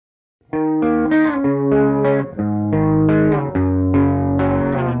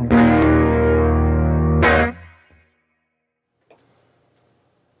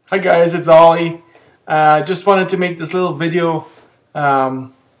Hi guys, it's Ollie. Just wanted to make this little video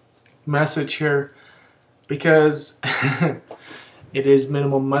message here because it is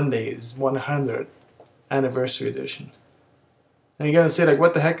Minimum Monday's 100th anniversary edition. And you're gonna say, like,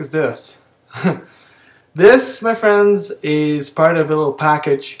 what the heck is this? This, my friends, is part of a little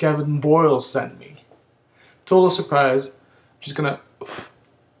package Kevin Boyle sent me. Total surprise. I'm just gonna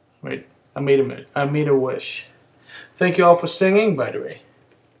wait. I made a wish. Thank you all for singing, by the way.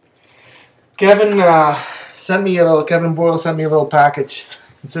 Kevin Boyle sent me a little package.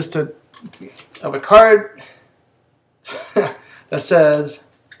 Consisted of a card that says,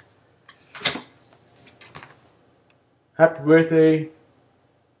 "Happy birthday.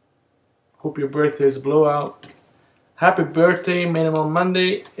 Hope your birthday is a blowout. Happy birthday, Minimum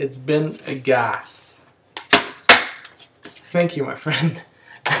Monday. It's been a gas." Thank you, my friend.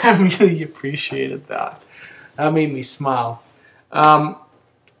 I really appreciated that. That made me smile.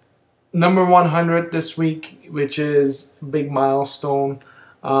 Number 100 this week, which is a big milestone.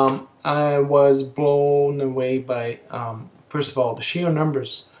 I was blown away by, first of all, the sheer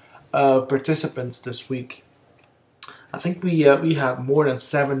numbers of participants this week. I think we had more than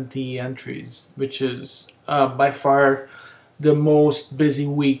 70 entries, which is by far the most busy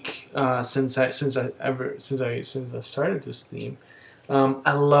week since I started this theme.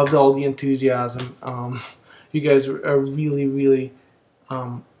 I loved all the enthusiasm. You guys are really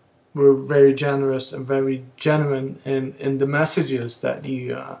were very generous and very genuine in the messages that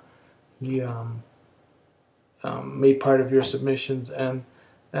you made part of your submissions, and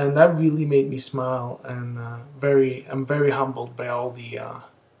that really made me smile. And I'm very humbled by all the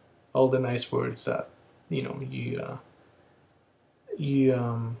nice words that you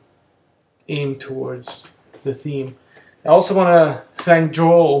aim towards the theme. I also want to thank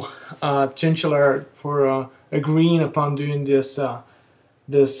Joel Chinchillard for agreeing upon doing this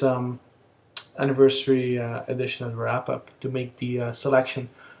anniversary edition of the wrap up to make the selection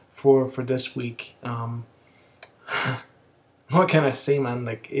for this week. What can I say, man?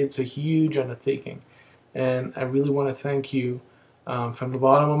 Like, it's a huge undertaking, and I really want to thank you from the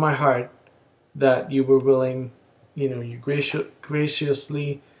bottom of my heart that you were willing, you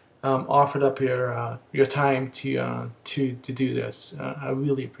graciously offered up your time to do this. I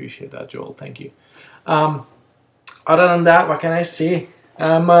really appreciate that, Joel. Thank you. Other than that, what can I say?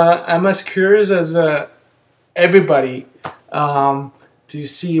 I'm as curious as everybody to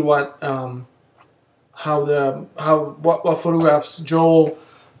see what photographs Joel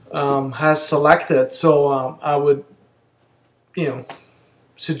has selected. So I would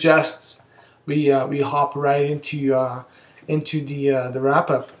suggest we hop right into the wrap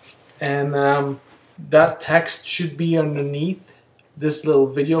up, and that text should be underneath this little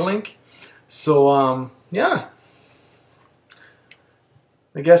video link. So yeah,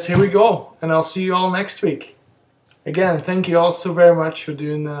 I guess here we go, and I'll see you all next week. Again, thank you all so very much for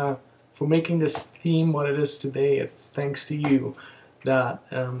making this theme what it is today. It's thanks to you that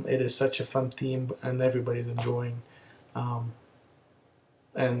it is such a fun theme, and everybody's enjoying, and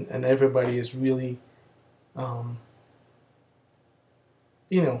everybody is really, how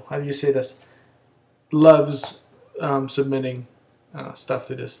do you say this? Loves submitting stuff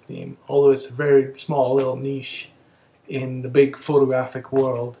to this theme, although it's a very small little niche in the big photographic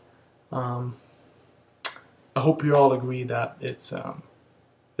world. I hope you all agree that it's a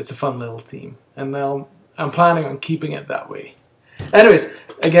fun little theme, and I'm planning on keeping it that way. Anyways,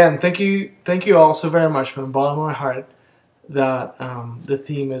 again, thank you all so very much from the bottom of my heart that the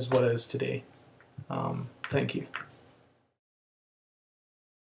theme is what it is today. Thank you.